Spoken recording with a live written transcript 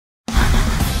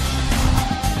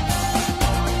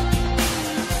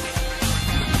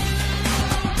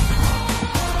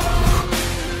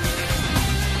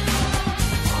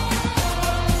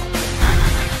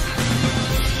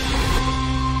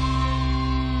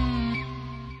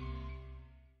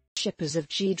Shippers of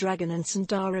G-Dragon and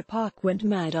Sandara Park went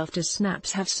mad after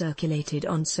snaps have circulated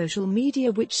on social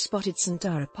media which spotted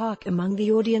Sandara Park among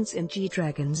the audience in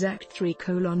G-Dragon's Act 3: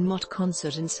 Mot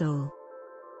concert in Seoul.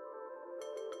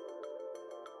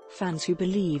 Fans who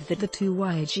believe that the two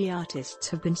YG artists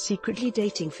have been secretly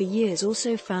dating for years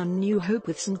also found new hope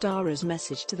with Sandara's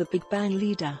message to the Big Bang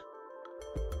leader.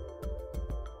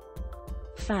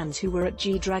 Fans who were at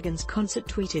G-Dragon's concert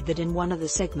tweeted that in one of the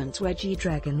segments where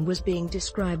G-Dragon was being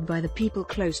described by the people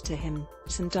close to him,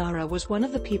 Sandara was one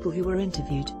of the people who were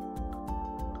interviewed.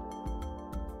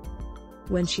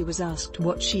 When she was asked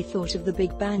what she thought of the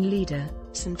Big Bang leader,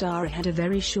 Sandara had a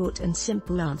very short and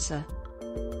simple answer.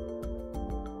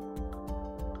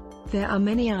 "There are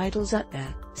many idols out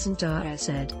there," Sandara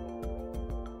said.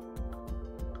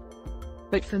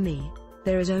 "But for me,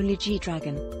 there is only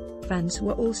G-Dragon." Fans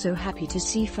were also happy to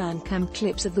see fan cam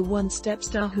clips of the one-step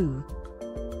star who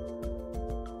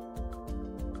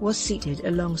was seated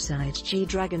alongside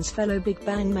G-Dragon's fellow Big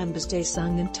Bang members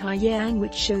Daesung and Taeyang,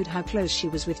 which showed how close she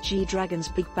was with G-Dragon's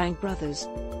Big Bang brothers.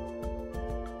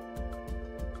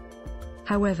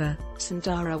 However,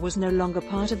 Sandara was no longer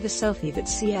part of the selfie that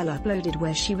CL uploaded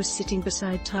where she was sitting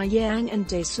beside Taeyang and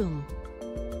Daesung.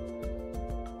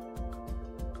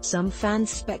 Some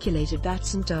fans speculated that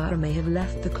Sandara may have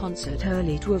left the concert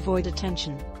early to avoid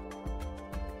attention.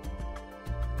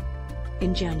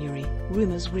 In January,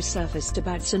 rumors resurfaced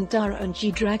about Sandara and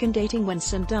G-Dragon dating when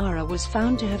Sandara was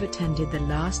found to have attended the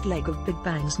last leg of Big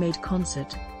Bang's Made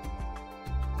concert.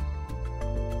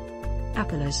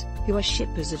 Appalers, who are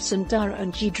shippers of Sandara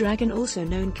and G-Dragon, also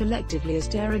known collectively as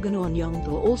Daragon or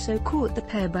Nyongdo, also caught the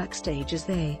pair backstage as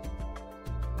they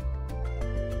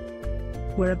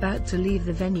were about to leave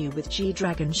the venue, with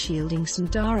G-Dragon shielding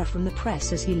Sandara from the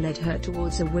press as he led her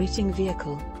towards a waiting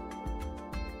vehicle.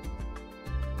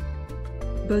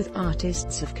 Both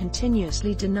artists have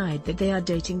continuously denied that they are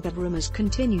dating, but rumors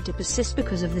continue to persist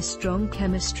because of the strong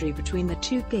chemistry between the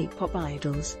two K-pop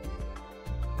idols.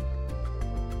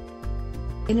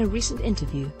 In a recent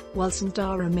interview, while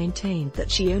Sandara maintained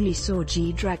that she only saw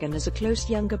G-Dragon as a close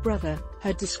younger brother,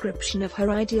 her description of her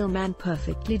ideal man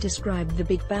perfectly described the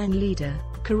Big Bang leader,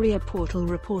 Korea Portal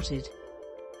reported.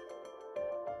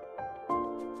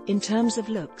 "In terms of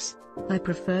looks, I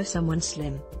prefer someone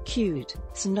slim, cute,"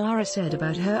 Sandara said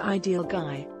about her ideal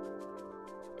guy.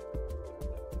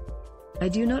 "I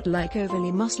do not like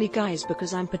overly muscly guys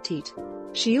because I'm petite."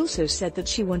 She also said that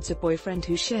she wants a boyfriend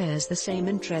who shares the same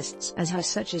interests as her,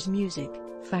 such as music,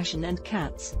 fashion and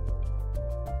cats.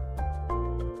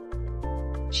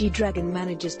 G-Dragon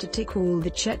manages to tick all the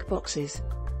check boxes.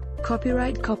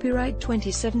 Copyright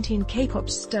 2017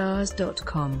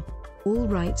 kpopstars.com. All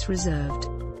rights reserved.